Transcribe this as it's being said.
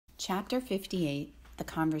Chapter 58, The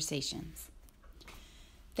Conversations.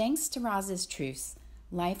 Thanks to Roz's truce,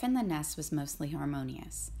 life in the nest was mostly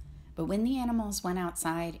harmonious. But when the animals went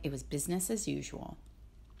outside, it was business as usual.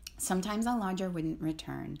 Sometimes a lodger wouldn't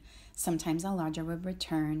return. Sometimes a lodger would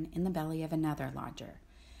return in the belly of another lodger.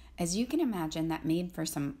 As you can imagine, that made for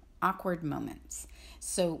some awkward moments.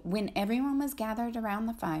 So when everyone was gathered around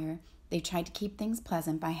the fire, they tried to keep things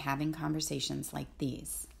pleasant by having conversations like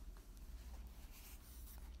these.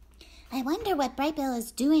 I wonder what Brightbill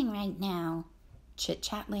is doing right now.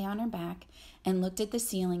 Chit-Chat lay on her back and looked at the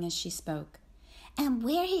ceiling as she spoke. And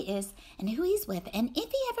where he is and who he's with and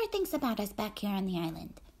if he ever thinks about us back here on the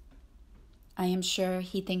island. I am sure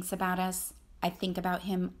he thinks about us. I think about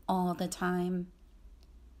him all the time.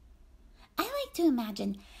 I like to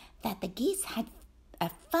imagine that the geese had a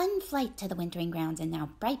fun flight to the wintering grounds and now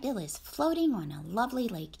Brightbill is floating on a lovely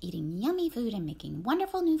lake, eating yummy food and making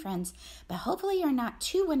wonderful new friends, but hopefully you're not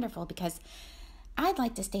too wonderful because I'd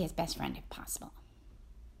like to stay his best friend if possible.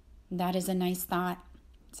 That is a nice thought,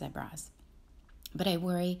 said Roz. But I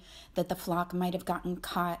worry that the flock might have gotten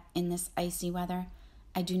caught in this icy weather.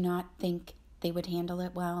 I do not think they would handle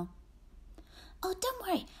it well. Oh, don't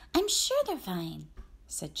worry. I'm sure they're fine,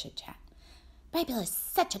 said Chit-Chat. Brightbill is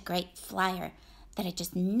such a great flyer that I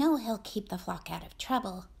just know he'll keep the flock out of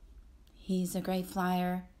trouble. He's a great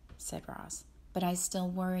flyer, said Roz, but I still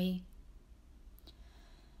worry.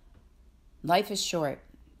 Life is short.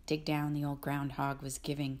 Dig Down, the old groundhog, was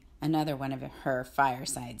giving another one of her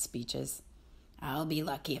fireside speeches. I'll be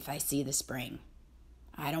lucky if I see the spring.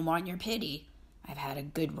 I don't want your pity. I've had a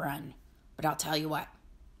good run, but I'll tell you what.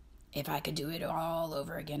 If I could do it all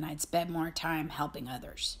over again, I'd spend more time helping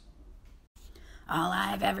others. All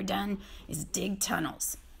I've ever done is dig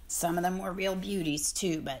tunnels. Some of them were real beauties,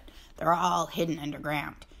 too, but they're all hidden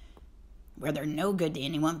underground, where they're no good to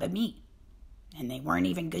anyone but me. And they weren't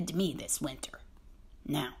even good to me this winter.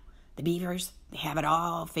 Now, the beavers, they have it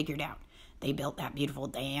all figured out. They built that beautiful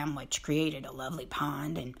dam, which created a lovely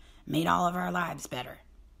pond and made all of our lives better.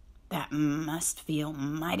 That must feel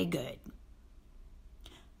mighty good.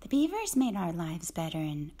 The beavers made our lives better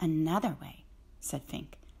in another way, said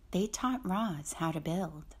Fink. They taught Roz how to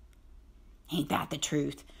build. Ain't that the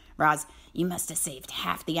truth? Roz, you must have saved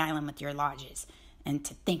half the island with your lodges. And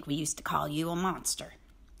to think we used to call you a monster.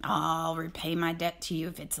 I'll repay my debt to you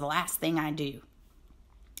if it's the last thing I do.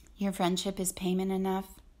 Your friendship is payment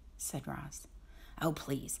enough, said Roz. Oh,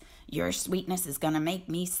 please. Your sweetness is going to make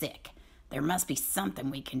me sick. There must be something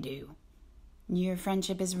we can do. Your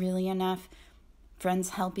friendship is really enough. Friends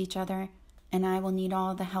help each other, and I will need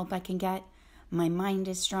all the help I can get. My mind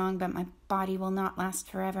is strong, but my body will not last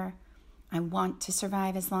forever. I want to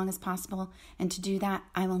survive as long as possible, and to do that,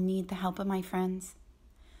 I will need the help of my friends.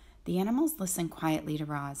 The animals listened quietly to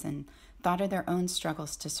Roz and thought of their own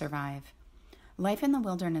struggles to survive. Life in the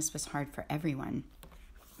wilderness was hard for everyone.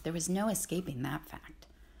 There was no escaping that fact.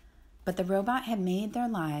 But the robot had made their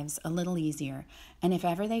lives a little easier, and if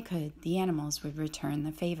ever they could, the animals would return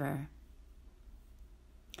the favor.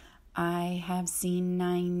 I have seen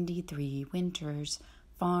 93 winters,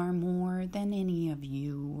 far more than any of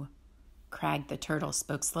you. Crag the turtle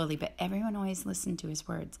spoke slowly, but everyone always listened to his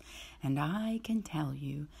words. And I can tell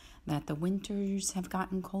you that the winters have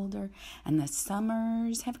gotten colder, and the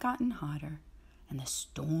summers have gotten hotter, and the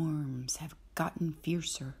storms have gotten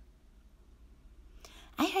fiercer.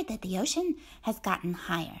 I heard that the ocean has gotten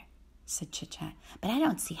higher, said Chit-Chat, but I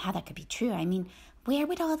don't see how that could be true. I mean, where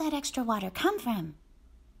would all that extra water come from?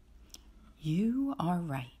 You are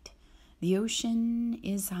right. The ocean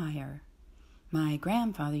is higher. My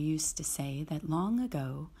grandfather used to say that long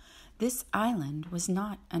ago, this island was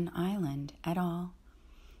not an island at all.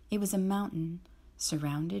 It was a mountain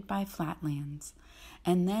surrounded by flatlands.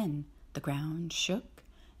 And then the ground shook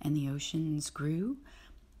and the oceans grew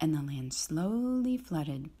and the land slowly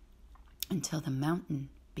flooded until the mountain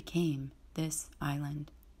became this island.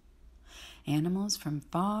 Animals from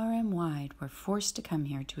far and wide were forced to come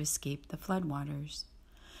here to escape the floodwaters.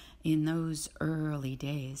 In those early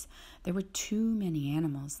days, there were too many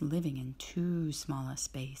animals living in too small a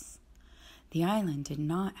space. The island did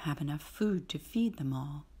not have enough food to feed them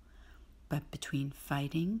all. But between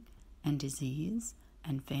fighting and disease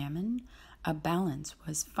and famine, a balance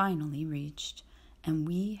was finally reached, and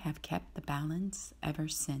we have kept the balance ever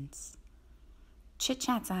since.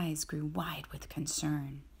 Chit-Chat's eyes grew wide with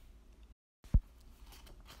concern.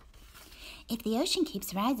 If the ocean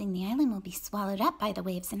keeps rising, the island will be swallowed up by the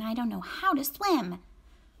waves, and I don't know how to swim.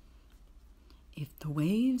 If the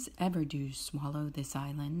waves ever do swallow this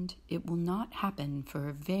island, it will not happen for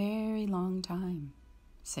a very long time,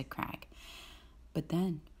 said Crag. But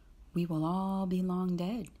then we will all be long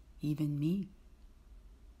dead, even me.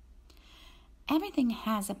 Everything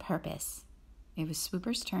has a purpose. It was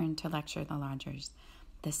Swooper's turn to lecture the lodgers.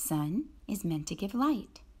 The sun is meant to give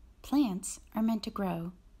light. Plants are meant to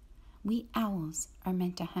grow. We owls are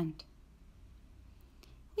meant to hunt.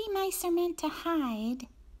 We mice are meant to hide.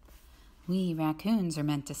 We raccoons are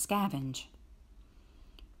meant to scavenge.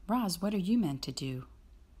 Roz, what are you meant to do?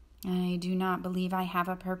 I do not believe I have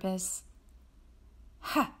a purpose.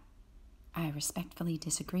 Ha! I respectfully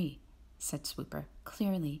disagree, said Swooper.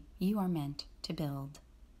 Clearly, you are meant to build.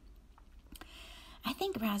 I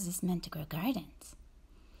think Roz is meant to grow gardens.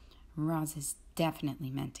 Roz is definitely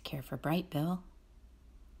meant to care for Bright Bill.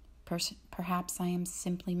 Perhaps I am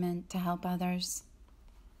simply meant to help others.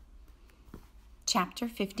 Chapter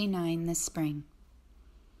 59, The Spring.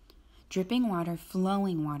 Dripping water,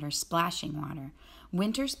 flowing water, splashing water.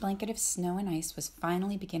 Winter's blanket of snow and ice was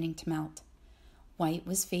finally beginning to melt. White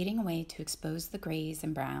was fading away to expose the grays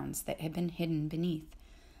and browns that had been hidden beneath.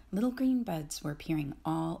 Little green buds were appearing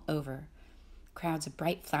all over. Crowds of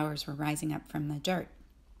bright flowers were rising up from the dirt.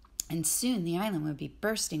 And soon the island would be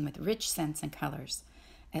bursting with rich scents and colors.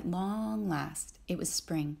 At long last, it was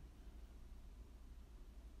spring.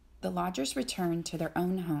 The lodgers returned to their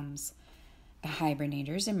own homes. The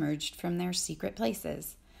hibernators emerged from their secret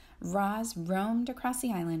places. Roz roamed across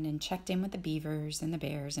the island and checked in with the beavers and the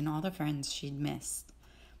bears and all the friends she'd missed.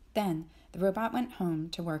 Then the robot went home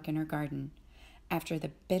to work in her garden. After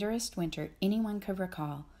the bitterest winter anyone could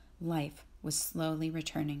recall, life was slowly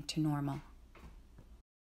returning to normal.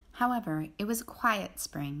 However, it was a quiet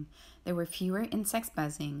spring. There were fewer insects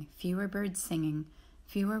buzzing, fewer birds singing,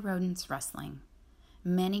 fewer rodents rustling.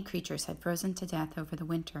 Many creatures had frozen to death over the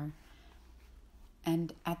winter.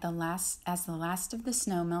 And as the last of the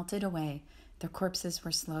snow melted away, their corpses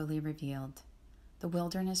were slowly revealed. The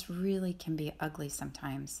wilderness really can be ugly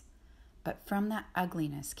sometimes, but from that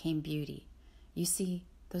ugliness came beauty. You see,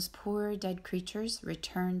 those poor dead creatures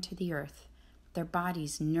returned to the earth. Their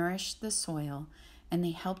bodies nourished the soil, and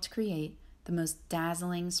they helped create the most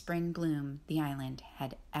dazzling spring bloom the island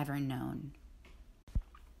had ever known.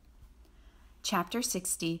 Chapter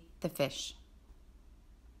 60, The Fish.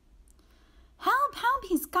 Help, help,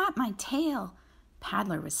 he's got my tail.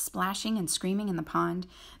 Paddler was splashing and screaming in the pond.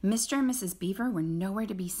 Mr. and Mrs. Beaver were nowhere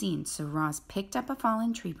to be seen, so Roz picked up a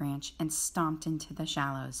fallen tree branch and stomped into the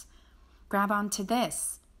shallows. Grab onto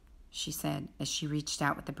this, she said as she reached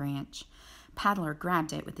out with the branch. Paddler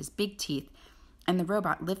grabbed it with his big teeth, and the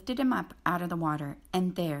robot lifted him up out of the water,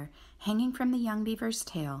 and there, hanging from the young beaver's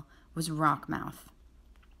tail, was Rockmouth,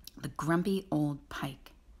 the grumpy old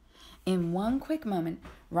pike. In one quick moment,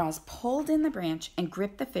 Roz pulled in the branch and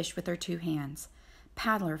gripped the fish with her two hands.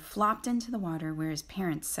 Paddler flopped into the water where his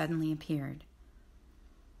parents suddenly appeared.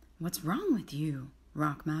 "What's wrong with you,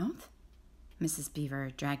 Rockmouth?" Mrs. Beaver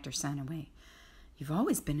dragged her son away. "You've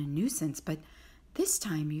always been a nuisance, but this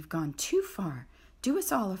time you've gone too far. Do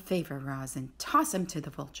us all a favor, Roz, and toss him to the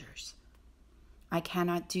vultures." "I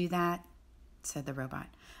cannot do that," said the robot,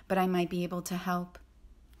 "but I might be able to help."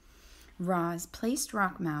 Roz placed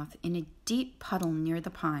Rockmouth in a deep puddle near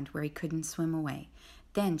the pond where he couldn't swim away.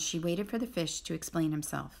 Then she waited for the fish to explain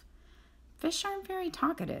himself. Fish aren't very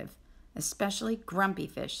talkative, especially grumpy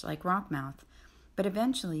fish like Rockmouth. But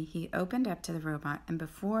eventually he opened up to the robot, and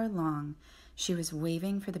before long she was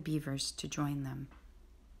waving for the beavers to join them.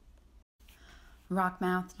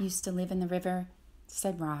 "Rockmouth used to live in the river,"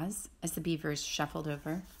 said Roz as the beavers shuffled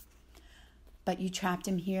over. "But you trapped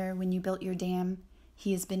him here when you built your dam.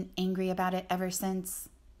 He has been angry about it ever since."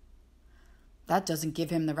 "That doesn't give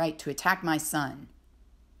him the right to attack my son."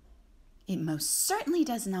 "It most certainly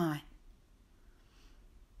does not."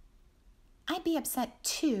 "I'd be upset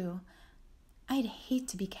too. I'd hate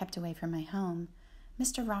to be kept away from my home.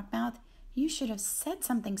 Mr. Rockmouth, you should have said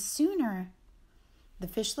something sooner." The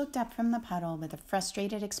fish looked up from the puddle with a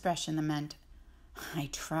frustrated expression that meant, "I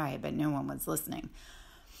tried, but no one was listening."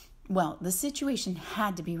 Well, the situation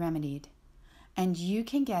had to be remedied. And you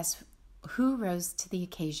can guess who rose to the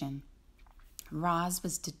occasion. Roz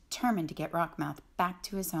was determined to get Rockmouth back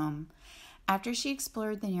to his home. After she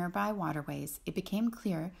explored the nearby waterways, it became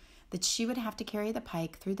clear that she would have to carry the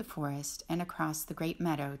pike through the forest and across the great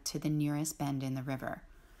meadow to the nearest bend in the river.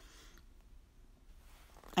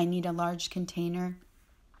 "I need a large container,"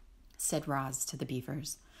 said Roz to the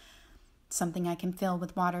beavers. "Something I can fill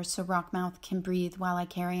with water so Rockmouth can breathe while I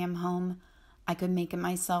carry him home. I could make it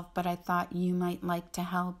myself, but I thought you might like to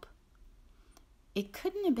help." It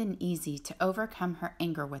couldn't have been easy to overcome her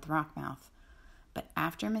anger with Rockmouth, but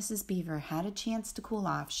after Mrs. Beaver had a chance to cool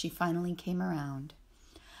off, she finally came around.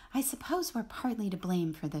 "I suppose we're partly to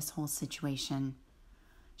blame for this whole situation,"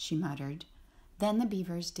 she muttered. Then the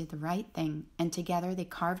beavers did the right thing, and together they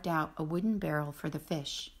carved out a wooden barrel for the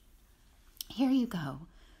fish. "Here you go."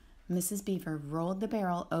 Mrs. Beaver rolled the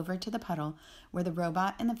barrel over to the puddle where the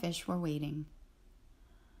robot and the fish were waiting.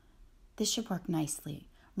 "This should work nicely.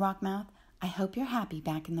 Rockmouth, I hope you're happy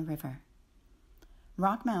back in the river."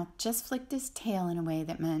 Rockmouth just flicked his tail in a way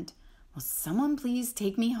that meant, "Will someone please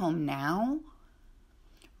take me home now?"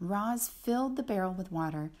 Roz filled the barrel with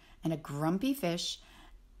water and a grumpy fish,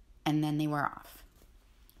 and then they were off.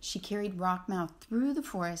 She carried Rockmouth through the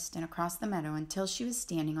forest and across the meadow until she was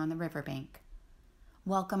standing on the riverbank.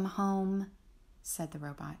 "Welcome home," said the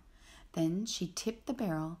robot. Then she tipped the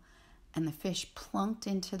barrel, and the fish plunked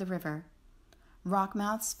into the river.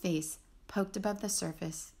 Rockmouth's face poked above the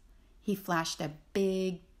surface. He flashed a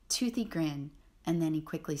big, toothy grin, and then he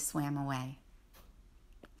quickly swam away.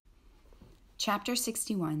 Chapter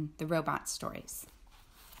 61, The Robot Stories.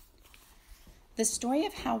 The story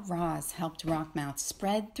of how Roz helped Rockmouth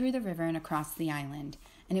spread through the river and across the island,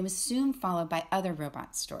 and it was soon followed by other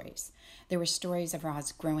robot stories. There were stories of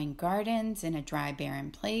Roz growing gardens in a dry, barren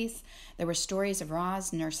place. There were stories of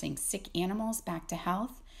Roz nursing sick animals back to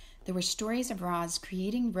health. There were stories of Roz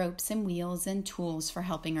creating ropes and wheels and tools for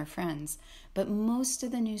helping her friends, but most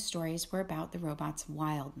of the new stories were about the robot's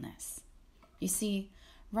wildness. You see,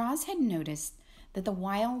 Roz had noticed that the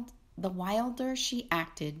wilder she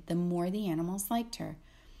acted, the more the animals liked her.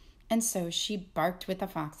 And so she barked with the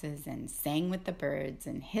foxes and sang with the birds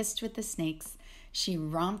and hissed with the snakes. She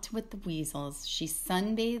romped with the weasels. She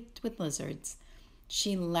sunbathed with lizards.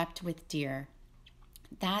 She leapt with deer.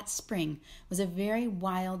 That spring was a very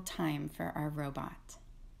wild time for our robot.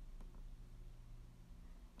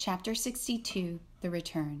 Chapter 62, The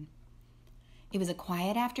Return. It was a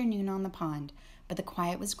quiet afternoon on the pond, but the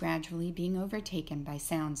quiet was gradually being overtaken by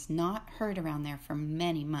sounds not heard around there for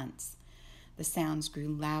many months. The sounds grew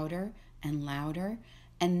louder and louder,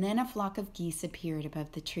 and then a flock of geese appeared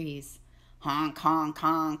above the trees. Honk, honk,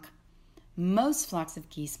 honk. Most flocks of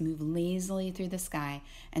geese move lazily through the sky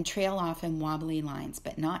and trail off in wobbly lines,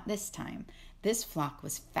 but not this time. This flock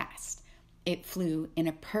was fast. It flew in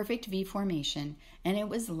a perfect V formation, and it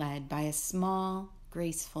was led by a small,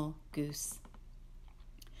 graceful goose.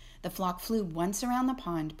 The flock flew once around the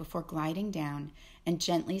pond before gliding down and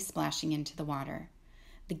gently splashing into the water.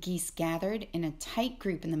 The geese gathered in a tight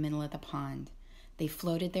group in the middle of the pond. They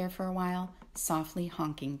floated there for a while, softly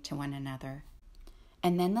honking to one another.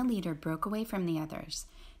 And then the leader broke away from the others.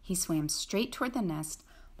 He swam straight toward the nest,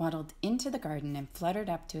 waddled into the garden, and fluttered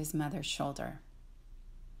up to his mother's shoulder.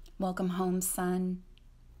 "Welcome home, son,"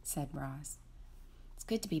 said Roz. "It's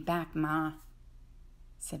good to be back, Ma,"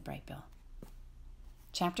 said Brightbill.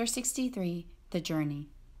 Chapter 63, The Journey.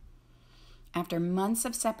 After months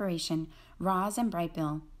of separation, Roz and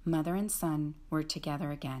Brightbill, mother and son, were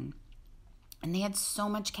together again. And they had so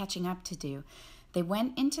much catching up to do. They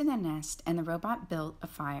went into the nest, and the robot built a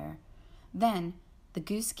fire. Then the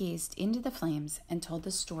goose gazed into the flames and told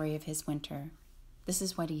the story of his winter. This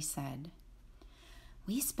is what he said.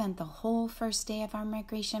 "We spent the whole first day of our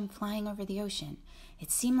migration flying over the ocean.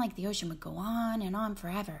 It seemed like the ocean would go on and on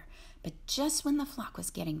forever. But just when the flock was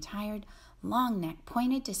getting tired, Longneck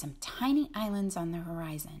pointed to some tiny islands on the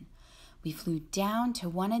horizon. We flew down to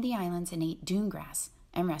one of the islands and ate dune grass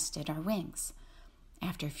and rested our wings.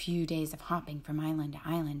 After a few days of hopping from island to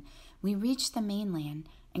island, we reached the mainland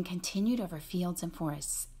and continued over fields and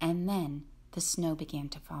forests, and then the snow began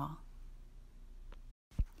to fall."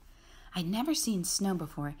 I'd never seen snow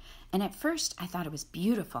before, and at first I thought it was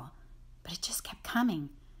beautiful, but it just kept coming.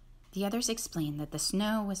 The others explained that the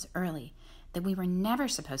snow was early, that we were never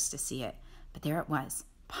supposed to see it, but there it was,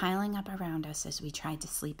 piling up around us as we tried to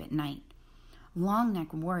sleep at night.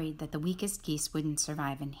 Longneck worried that the weakest geese wouldn't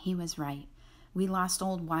survive, and he was right. We lost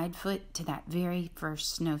old Widefoot to that very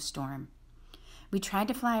first snowstorm. We tried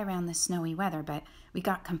to fly around the snowy weather, but we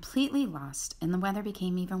got completely lost, and the weather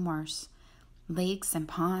became even worse. Lakes and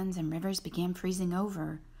ponds and rivers began freezing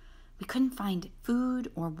over. We couldn't find food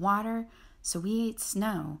or water, so we ate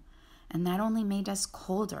snow, and that only made us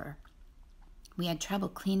colder. We had trouble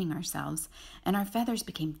cleaning ourselves, and our feathers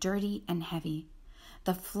became dirty and heavy.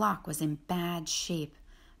 The flock was in bad shape,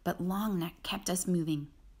 but Longneck kept us moving.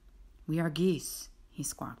 "We are geese," he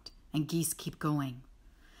squawked, "and geese keep going."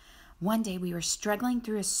 One day we were struggling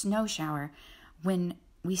through a snow shower when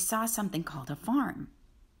we saw something called a farm.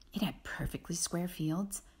 It had perfectly square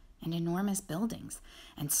fields and enormous buildings,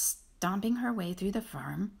 and stomping her way through the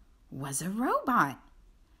farm was a robot.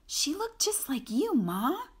 "She looked just like you,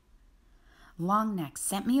 Ma." Longneck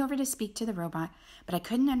sent me over to speak to the robot, but I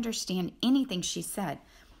couldn't understand anything she said.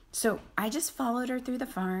 So I just followed her through the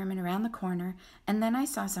farm and around the corner, and then I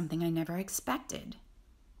saw something I never expected.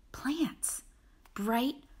 Plants.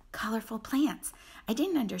 Bright, colorful plants. I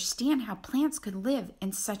didn't understand how plants could live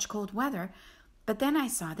in such cold weather, but then I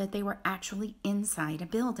saw that they were actually inside a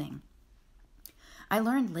building. I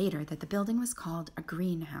learned later that the building was called a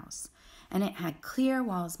greenhouse, and it had clear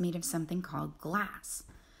walls made of something called glass.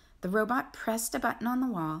 The robot pressed a button on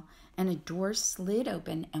the wall, and a door slid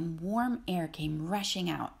open and warm air came rushing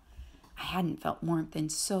out. I hadn't felt warmth in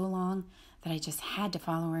so long that I just had to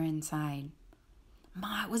follow her inside.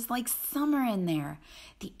 Ma, it was like summer in there.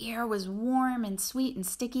 The air was warm and sweet and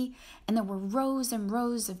sticky, and there were rows and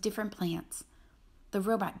rows of different plants. The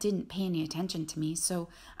robot didn't pay any attention to me, so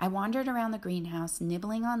I wandered around the greenhouse,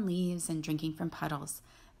 nibbling on leaves and drinking from puddles.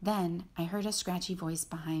 Then I heard a scratchy voice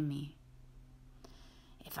behind me.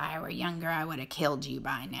 "If I were younger, I would have killed you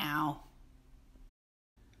by now."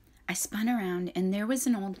 I spun around, and there was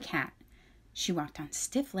an old cat. She walked on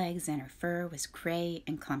stiff legs, and her fur was gray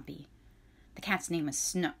and clumpy. The cat's name was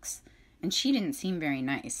Snooks, and she didn't seem very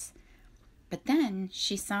nice. But then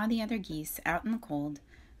she saw the other geese out in the cold,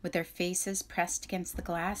 with their faces pressed against the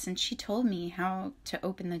glass, and she told me how to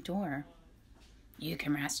open the door. "You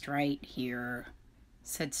can rest right here,"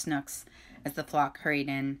 said Snooks as the flock hurried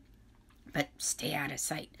in. "But stay out of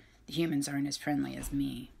sight. The humans aren't as friendly as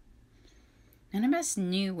me." None of us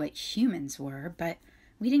knew what humans were, but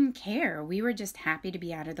we didn't care. We were just happy to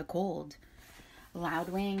be out of the cold.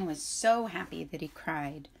 Loudwing was so happy that he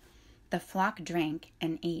cried. The flock drank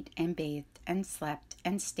and ate and bathed and slept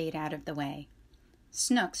and stayed out of the way.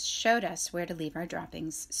 Snooks showed us where to leave our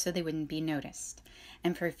droppings so they wouldn't be noticed,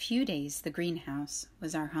 and for a few days the greenhouse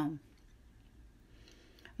was our home.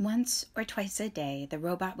 Once or twice a day, the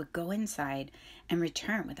robot would go inside and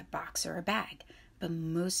return with a box or a bag, but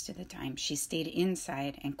most of the time she stayed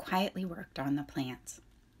inside and quietly worked on the plants.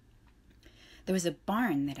 There was a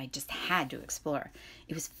barn that I just had to explore.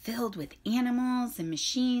 It was filled with animals and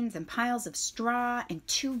machines and piles of straw and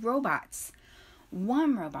 2 robots.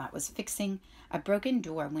 One robot was fixing a broken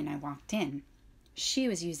door when I walked in. She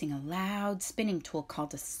was using a loud spinning tool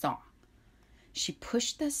called a saw. She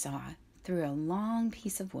pushed the saw through a long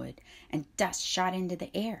piece of wood, and dust shot into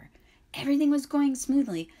the air. Everything was going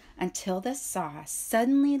smoothly until the saw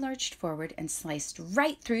suddenly lurched forward and sliced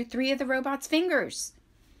right through 3 of the robot's fingers.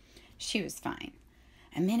 She was fine.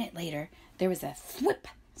 A minute later, there was a thwip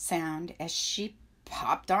sound as she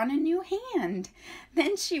popped on a new hand.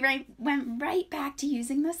 Then she went right back to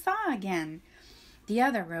using the saw again. The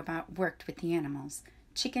other robot worked with the animals.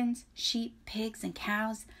 Chickens, sheep, pigs, and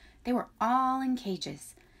cows. They were all in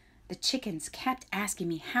cages. The chickens kept asking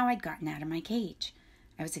me how I'd gotten out of my cage.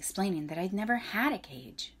 I was explaining that I'd never had a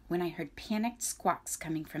cage when I heard panicked squawks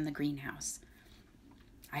coming from the greenhouse.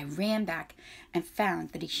 I ran back and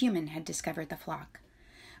found that a human had discovered the flock.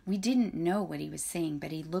 We didn't know what he was saying,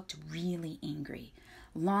 but he looked really angry.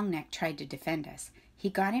 Longneck tried to defend us. He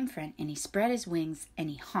got in front and he spread his wings and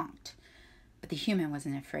he honked. But the human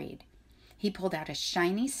wasn't afraid. He pulled out a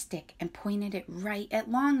shiny stick and pointed it right at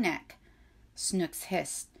Longneck. Snooks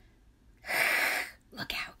hissed,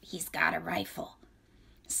 "Look out, he's got a rifle."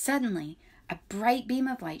 Suddenly, a bright beam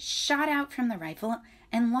of light shot out from the rifle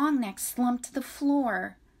and Longneck slumped to the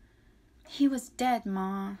floor. He was dead,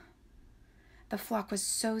 Ma. The flock was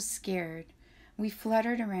so scared. We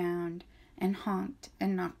fluttered around and honked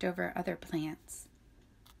and knocked over other plants.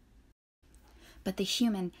 But the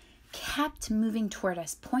human kept moving toward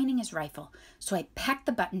us, pointing his rifle, so I pecked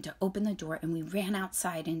the button to open the door and we ran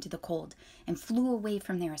outside into the cold and flew away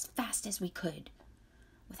from there as fast as we could.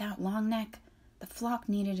 Without Longneck, the flock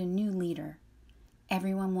needed a new leader.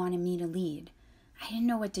 Everyone wanted me to lead. I didn't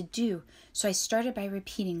know what to do, so I started by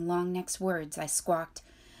repeating Longneck's words. I squawked,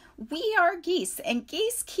 "We are geese, and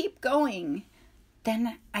geese keep going."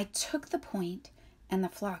 Then I took the point, and the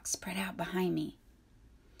flock spread out behind me.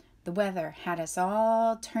 The weather had us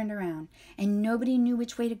all turned around, and nobody knew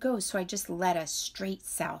which way to go, so I just led us straight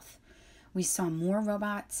south. We saw more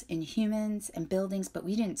robots and humans and buildings, but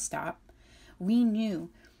we didn't stop. We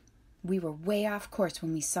knew we were way off course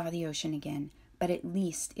when we saw the ocean again, but at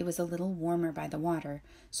least it was a little warmer by the water,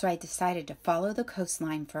 so I decided to follow the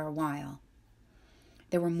coastline for a while.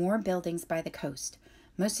 There were more buildings by the coast.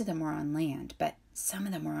 Most of them were on land, but some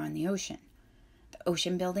of them were on the ocean. The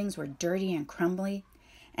ocean buildings were dirty and crumbly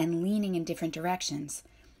and leaning in different directions.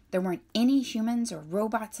 There weren't any humans or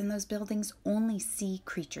robots in those buildings, only sea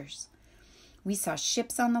creatures. We saw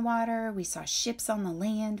ships on the water, we saw ships on the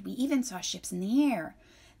land, we even saw ships in the air.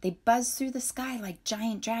 They buzzed through the sky like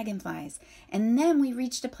giant dragonflies. And then we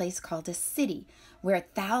reached a place called a city, where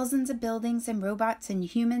thousands of buildings and robots and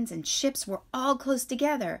humans and ships were all close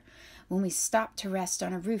together. When we stopped to rest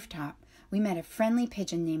on a rooftop, we met a friendly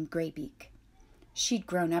pigeon named Graybeak. She'd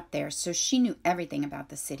grown up there, so she knew everything about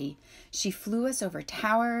the city. She flew us over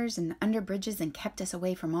towers and under bridges and kept us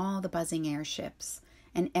away from all the buzzing airships.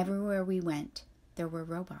 And everywhere we went, there were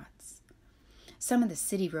robots. Some of the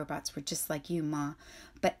city robots were just like you, Ma,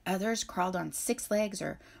 but others crawled on 6 legs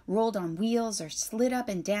or rolled on wheels or slid up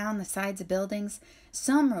and down the sides of buildings.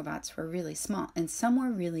 Some robots were really small and some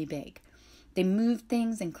were really big. They moved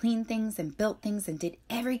things and cleaned things and built things and did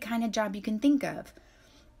every kind of job you can think of.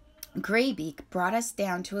 Graybeak brought us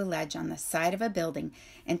down to a ledge on the side of a building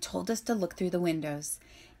and told us to look through the windows.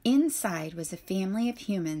 Inside was a family of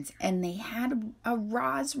humans, and they had a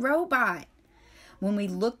Roz robot. When we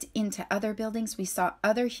looked into other buildings, we saw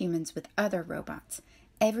other humans with other robots.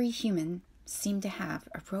 Every human seemed to have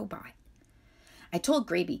a robot. I told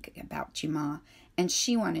Graybeak about you, Ma, and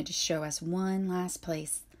she wanted to show us one last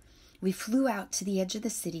place. We flew out to the edge of the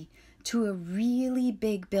city to a really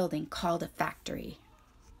big building called a factory.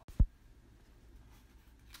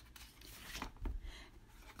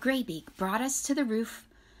 Graybeak brought us to the roof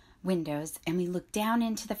windows, and we looked down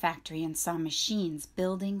into the factory and saw machines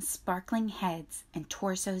building sparkling heads and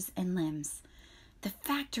torsos and limbs. The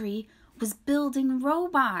factory was building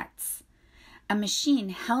robots. A machine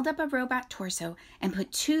held up a robot torso and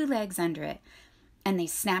put 2 legs under it, and they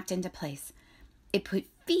snapped into place. It put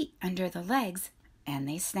feet under the legs, and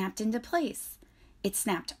they snapped into place. It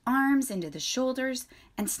snapped arms into the shoulders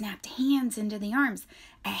and snapped hands into the arms.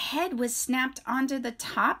 A head was snapped onto the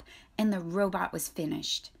top, and the robot was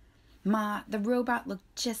finished. Ma, the robot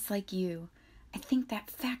looked just like you. I think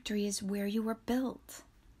that factory is where you were built.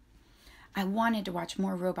 I wanted to watch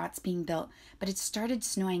more robots being built, but it started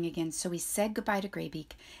snowing again, so we said goodbye to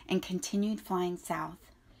Graybeak and continued flying south.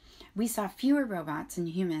 We saw fewer robots and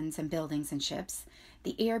humans and buildings and ships.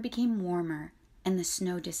 The air became warmer, and the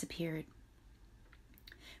snow disappeared.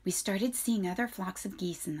 We started seeing other flocks of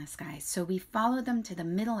geese in the sky, so we followed them to the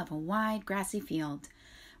middle of a wide grassy field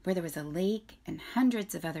where there was a lake and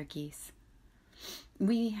hundreds of other geese.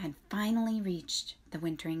 We had finally reached the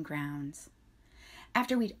wintering grounds.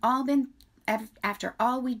 After all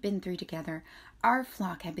we'd been through together, our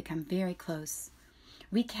flock had become very close.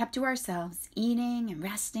 We kept to ourselves, eating and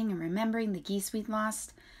resting and remembering the geese we'd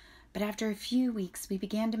lost, but after a few weeks we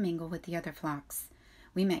began to mingle with the other flocks.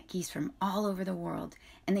 We met geese from all over the world,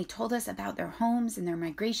 and they told us about their homes and their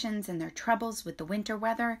migrations and their troubles with the winter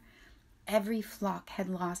weather. Every flock had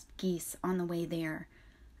lost geese on the way there.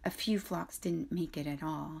 A few flocks didn't make it at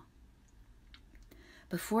all.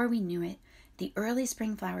 Before we knew it, the early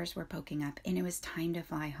spring flowers were poking up, and it was time to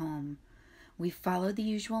fly home. We followed the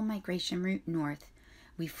usual migration route north.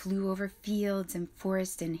 We flew over fields and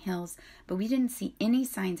forests and hills, but we didn't see any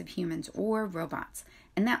signs of humans or robots,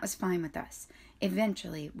 and that was fine with us.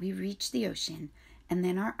 Eventually, we reached the ocean, and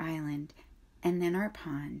then our island, and then our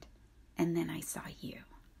pond, and then I saw you.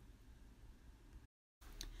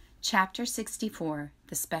 Chapter 64,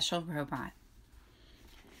 The Special Robot.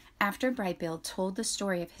 After Brightbill told the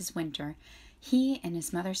story of his winter, he and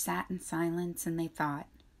his mother sat in silence and they thought.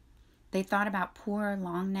 They thought about poor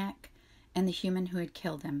Longneck and the human who had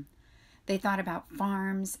killed him. They thought about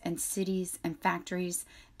farms and cities and factories.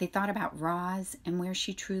 They thought about Roz and where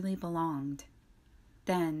she truly belonged.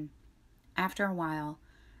 Then, after a while,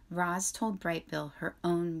 Roz told Brightbill her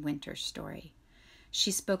own winter story.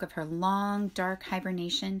 She spoke of her long, dark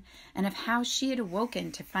hibernation and of how she had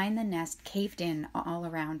awoken to find the nest caved in all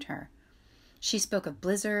around her. She spoke of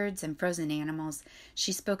blizzards and frozen animals.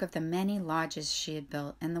 She spoke of the many lodges she had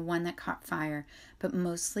built and the one that caught fire, but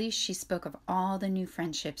mostly she spoke of all the new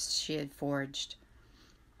friendships she had forged.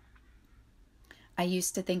 "I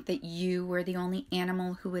used to think that you were the only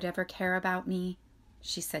animal who would ever care about me,"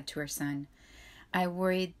 she said to her son. "I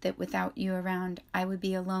worried that without you around, I would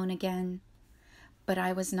be alone again. But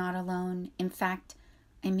I was not alone. In fact,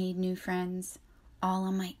 I made new friends, all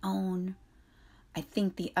on my own. I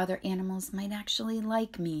think the other animals might actually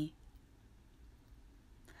like me."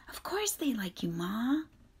 "Of course they like you, Ma,"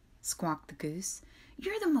 squawked the goose.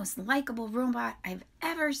 "You're the most likable robot I've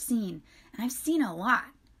ever seen, and I've seen a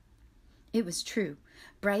lot." It was true.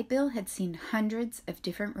 Brightbill had seen hundreds of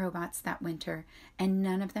different robots that winter, and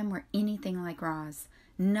none of them were anything like Roz.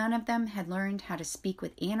 None of them had learned how to speak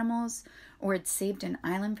with animals, or had saved an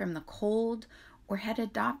island from the cold, or had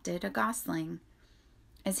adopted a gosling.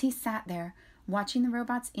 As he sat there, watching the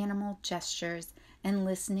robot's animal gestures and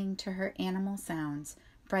listening to her animal sounds,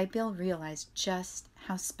 Brightbill realized just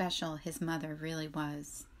how special his mother really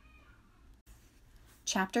was.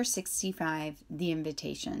 Chapter 65, The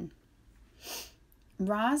Invitation.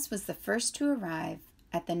 Roz was the first to arrive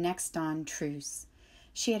at the next dawn truce.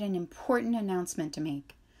 She had an important announcement to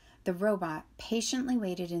make. The robot patiently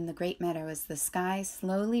waited in the great meadow as the sky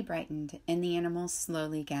slowly brightened and the animals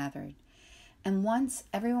slowly gathered. And once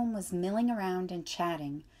everyone was milling around and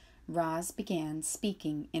chatting, Roz began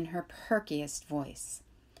speaking in her perkiest voice.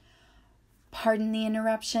 "Pardon the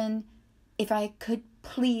interruption. If I could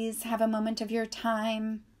please have a moment of your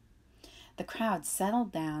time." The crowd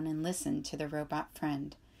settled down and listened to the robot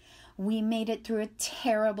friend. "We made it through a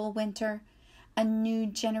terrible winter. A new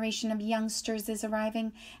generation of youngsters is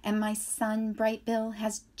arriving, and my son, Bright Bill,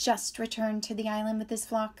 has just returned to the island with his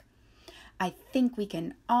flock. I think we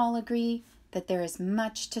can all agree that there is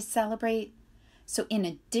much to celebrate. So in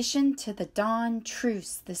addition to the dawn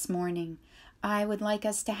truce this morning, I would like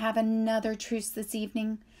us to have another truce this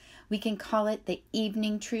evening. We can call it the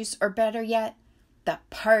evening truce, or better yet, the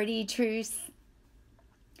party truce."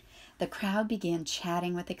 The crowd began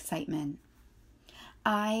chatting with excitement.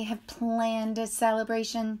 "I have planned a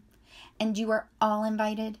celebration, and you are all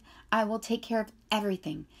invited. I will take care of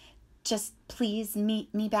everything. Just please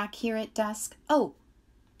meet me back here at dusk. Oh,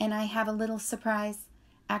 and I have a little surprise.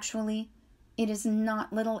 Actually, it is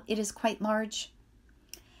not little, it is quite large.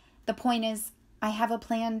 The point is, I have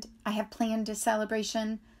planned a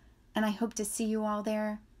celebration, and I hope to see you all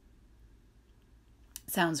there."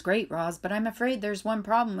 "Sounds great, Roz, but I'm afraid there's one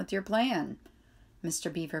problem with your plan."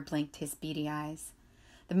 Mr. Beaver blinked his beady eyes.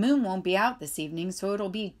 "The moon won't be out this evening, so it'll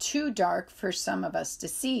be too dark for some of us to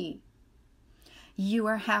see." "You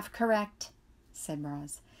are half correct," said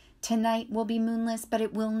Roz. "Tonight will be moonless, but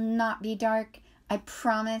it will not be dark. I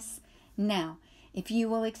promise. Now, if you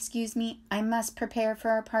will excuse me, I must prepare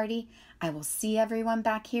for our party. I will see everyone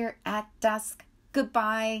back here at dusk.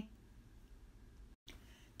 Goodbye."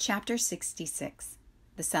 Chapter 66,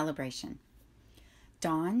 The Celebration.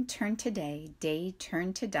 Dawn turned to day, day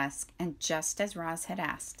turned to dusk, and just as Roz had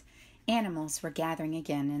asked, animals were gathering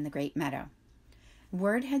again in the great meadow.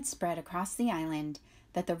 Word had spread across the island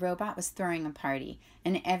that the robot was throwing a party,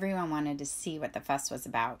 and everyone wanted to see what the fuss was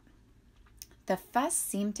about. The fuss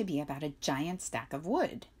seemed to be about a giant stack of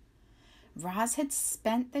wood. Roz had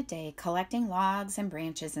spent the day collecting logs and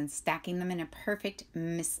branches and stacking them in a perfect,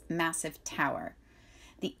 massive tower.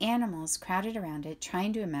 The animals crowded around it,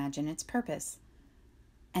 trying to imagine its purpose.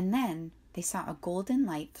 And then they saw a golden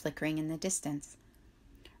light flickering in the distance.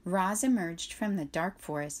 Roz emerged from the dark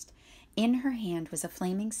forest. In her hand was a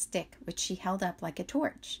flaming stick, which she held up like a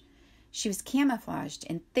torch. She was camouflaged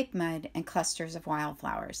in thick mud and clusters of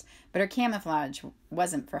wildflowers, but her camouflage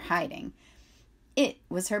wasn't for hiding. It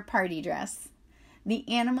was her party dress. The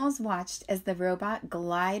animals watched as the robot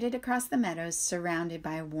glided across the meadows, surrounded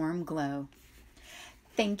by a warm glow.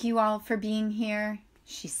 "Thank you all for being here,"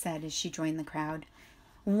 she said as she joined the crowd.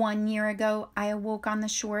 "1 year ago, I awoke on the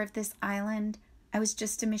shore of this island. I was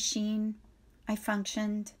just a machine. I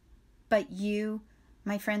functioned. But you,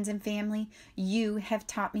 my friends and family, you have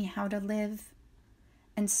taught me how to live.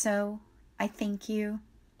 And so, I thank you."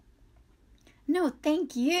 "No,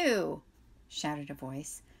 thank you," shouted a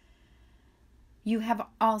voice. "You have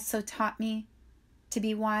also taught me to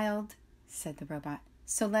be wild," said the robot.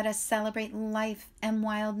 "So let us celebrate life and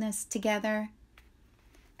wildness together."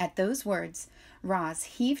 At those words, Roz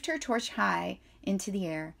heaved her torch high into the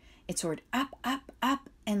air. It soared up, up, up,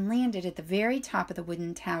 and landed at the very top of the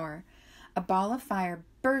wooden tower. A ball of fire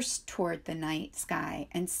burst toward the night sky,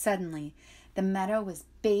 and suddenly the meadow was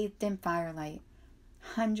bathed in firelight.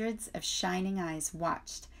 Hundreds of shining eyes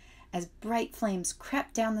watched as bright flames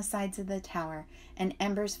crept down the sides of the tower and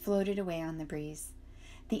embers floated away on the breeze.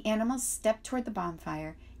 The animals stepped toward the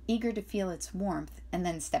bonfire, eager to feel its warmth, and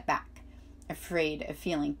then stepped back, afraid of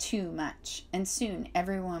feeling too much, and soon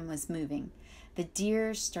everyone was moving. The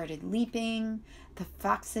deer started leaping, the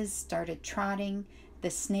foxes started trotting, the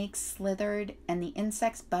snakes slithered, and the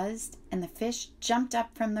insects buzzed, and the fish jumped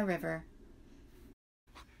up from the river.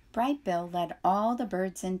 Bright Bill led all the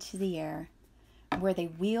birds into the air, where they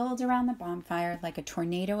wheeled around the bonfire like a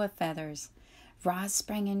tornado of feathers. Roz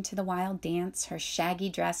sprang into the wild dance, her shaggy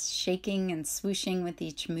dress shaking and swooshing with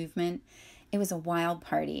each movement. It was a wild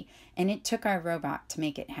party, and it took our robot to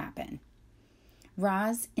make it happen.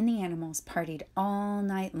 Roz and the animals partied all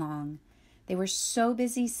night long. They were so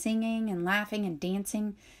busy singing and laughing and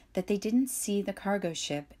dancing that they didn't see the cargo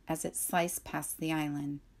ship as it sliced past the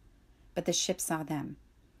island. But the ship saw them.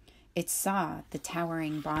 It saw the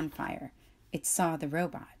towering bonfire. It saw the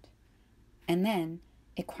robot. And then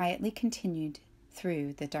it quietly continued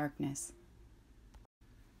through the darkness.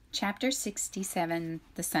 Chapter 67,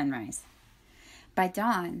 The Sunrise. By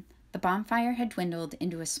dawn, The bonfire had dwindled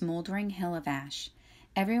into a smoldering hill of ash.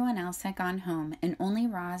 Everyone else had gone home, and only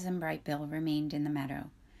Roz and Bright Bill remained in the meadow.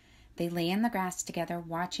 They lay in the grass together,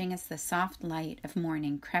 watching as the soft light of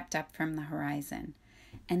morning crept up from the horizon.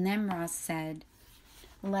 And then Roz said,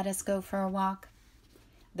 "Let us go for a walk."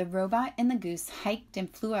 The robot and the goose hiked and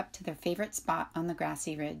flew up to their favorite spot on the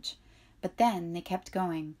grassy ridge. But then they kept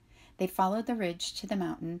going. They followed the ridge to the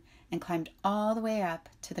mountain and climbed all the way up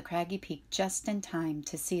to the craggy peak just in time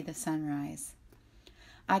to see the sunrise.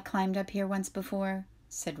 "I climbed up here once before,"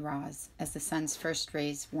 said Roz, as the sun's first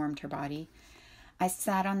rays warmed her body. "I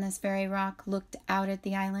sat on this very rock, looked out at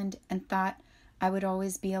the island, and thought I would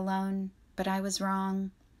always be alone, but I was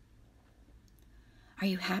wrong." "Are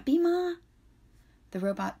you happy, Ma?" The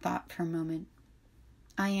robot thought for a moment.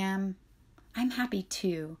 "I am. I'm happy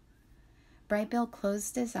too." Bright Bill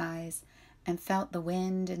closed his eyes and felt the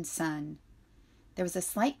wind and sun. There was a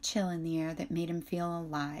slight chill in the air that made him feel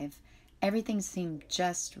alive. Everything seemed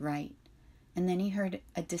just right. And then he heard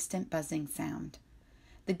a distant buzzing sound.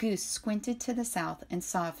 The goose squinted to the south and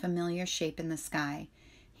saw a familiar shape in the sky.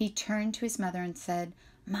 He turned to his mother and said,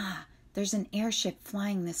 "Ma, there's an airship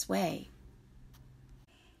flying this way."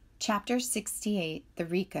 Chapter 68, The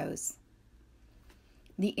Ricos.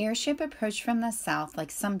 The airship approached from the south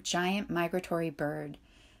like some giant migratory bird.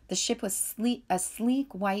 The ship was a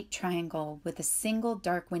sleek white triangle with a single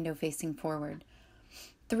dark window facing forward.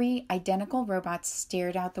 3 identical robots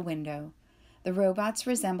stared out the window. The robots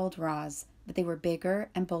resembled Roz, but they were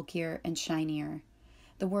bigger and bulkier and shinier.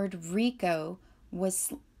 The word Rico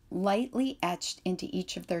was lightly etched into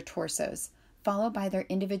each of their torsos, followed by their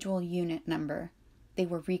individual unit number. They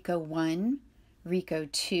were Rico 1, Rico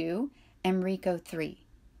 2, and Rico 3.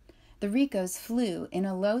 The Ricos flew in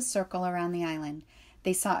a low circle around the island.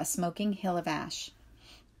 They saw a smoking hill of ash.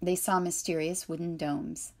 They saw mysterious wooden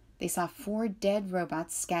domes. They saw 4 dead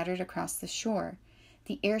robots scattered across the shore.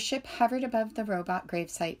 The airship hovered above the robot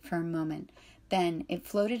gravesite for a moment. Then it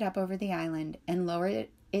floated up over the island and lowered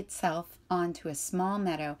itself onto a small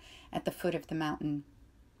meadow at the foot of the mountain.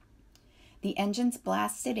 The engines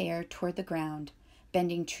blasted air toward the ground,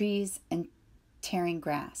 bending trees and tearing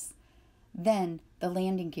grass. Then the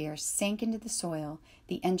landing gear sank into the soil,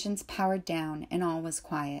 the engines powered down, and all was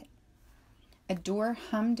quiet. A door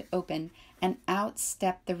hummed open, and out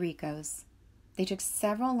stepped the Ricos. They took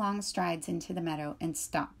several long strides into the meadow and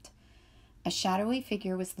stopped. A shadowy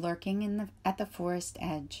figure was lurking at the forest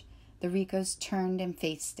edge. The Ricos turned and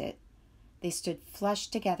faced it. They stood flush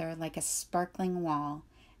together like a sparkling wall,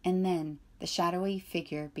 and then the shadowy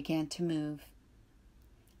figure began to move.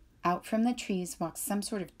 Out from the trees walked some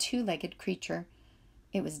sort of 2-legged creature.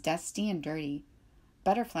 It was dusty and dirty.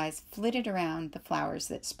 Butterflies flitted around the flowers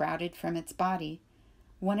that sprouted from its body.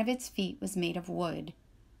 One of its feet was made of wood.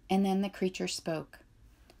 And then the creature spoke.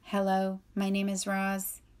 "Hello, my name is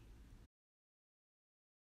Roz."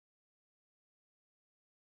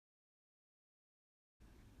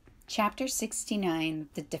 Chapter 69,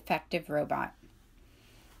 The Defective Robot.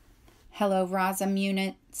 "Hello, Rosum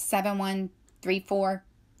Unit 7134.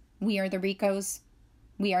 We are the Ricos.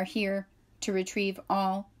 We are here to retrieve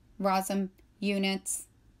all Rosum units."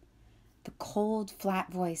 The cold,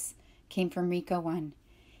 flat voice came from Rico 1.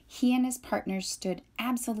 He and his partners stood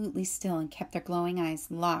absolutely still and kept their glowing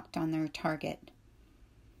eyes locked on their target.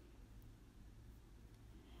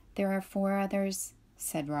 "There are 4 others,"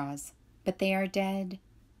 said Roz, "but they are dead."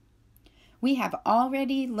 "We have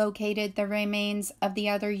already located the remains of the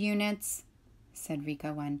other units," said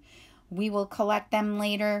Rico 1. "We will collect them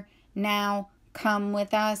later. Now, come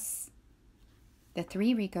with us." The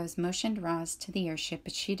 3 Ricos motioned Roz to the airship,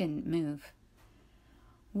 but she didn't move.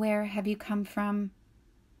 "Where have you come from?"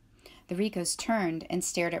 The Ricos turned and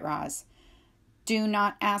stared at Roz. "Do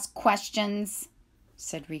not ask questions,"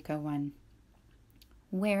 said Rico 1.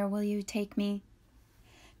 "Where will you take me?"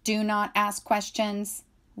 "Do not ask questions."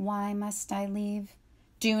 "Why must I leave?"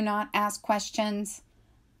 "Do not ask questions."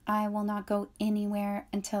 "I will not go anywhere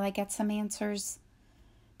until I get some answers."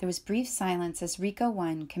 There was brief silence as Rico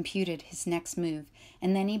 1 computed his next move,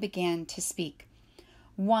 and then he began to speak.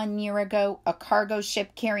 1 year ago, a cargo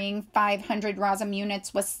ship carrying 500 Rosum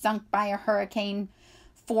units was sunk by a hurricane.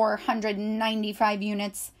 495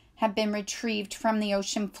 units have been retrieved from the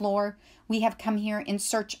ocean floor. We have come here in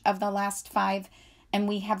search of the last 5, and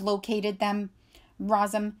we have located them.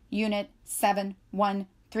 Rosum Unit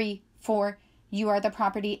 7134, you are the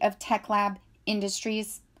property of Tech Lab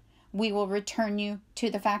Industries. We will return you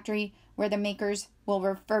to the factory where the makers will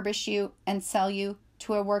refurbish you and sell you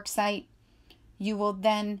to a work site. You will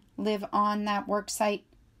then live on that work site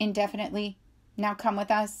indefinitely. Now come with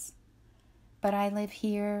us." "But I live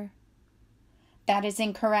here." That is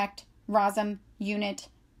incorrect. Rosm, Unit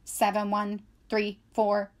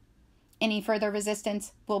 7134. Any further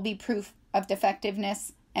resistance will be proof of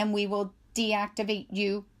defectiveness, and we will deactivate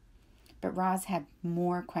you. But Roz had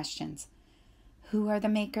more questions. Who are the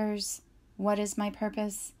makers? What is my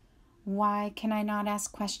purpose? Why can I not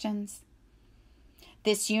ask questions?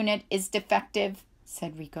 This unit is defective,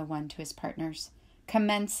 said Rico 1 to his partners.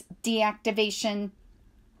 Commence deactivation.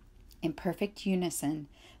 In perfect unison,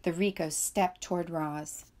 the Ricos stepped toward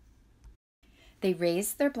Roz. They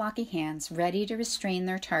raised their blocky hands, ready to restrain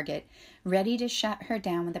their target, ready to shut her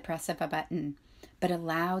down with the press of a button. But a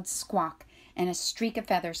loud squawk and a streak of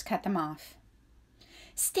feathers cut them off.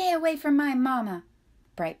 Stay away from my mama!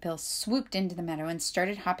 Bright Bill swooped into the meadow and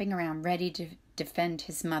started hopping around, ready to defend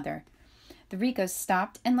his mother. The Ricos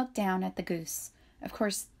stopped and looked down at the goose. Of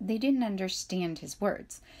course, they didn't understand his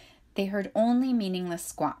words. They heard only meaningless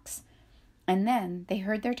squawks. And then they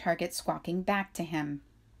heard their target squawking back to him.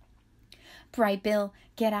 Bright Bill,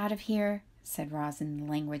 get out of here, said Roz in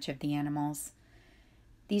the language of the animals.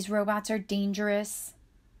 These robots are dangerous.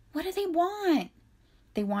 What do they want?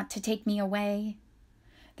 They want to take me away.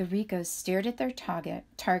 The Ricos stared at their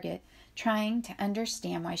target, trying to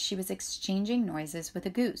understand why she was exchanging noises with a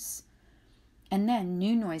goose. And then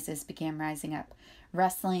new noises began rising up.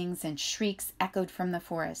 Rustlings and shrieks echoed from the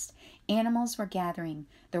forest. Animals were gathering.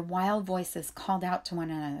 Their wild voices called out to one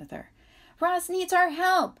another. Roz needs our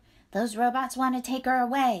help. Those robots want to take her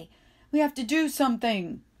away. We have to do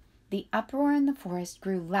something. The uproar in the forest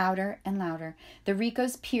grew louder and louder. The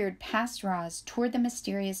Ricos peered past Roz toward the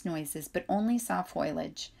mysterious noises, but only saw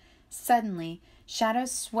foliage. Suddenly,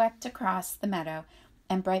 shadows swept across the meadow,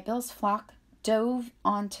 and Bright Bill's flock dove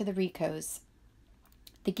onto the Ricos.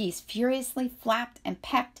 The geese furiously flapped and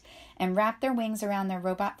pecked and wrapped their wings around their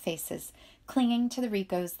robot faces, clinging to the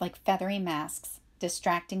Ricos like feathery masks,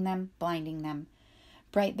 distracting them, blinding them.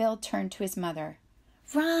 Bright Bill turned to his mother.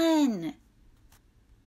 Run!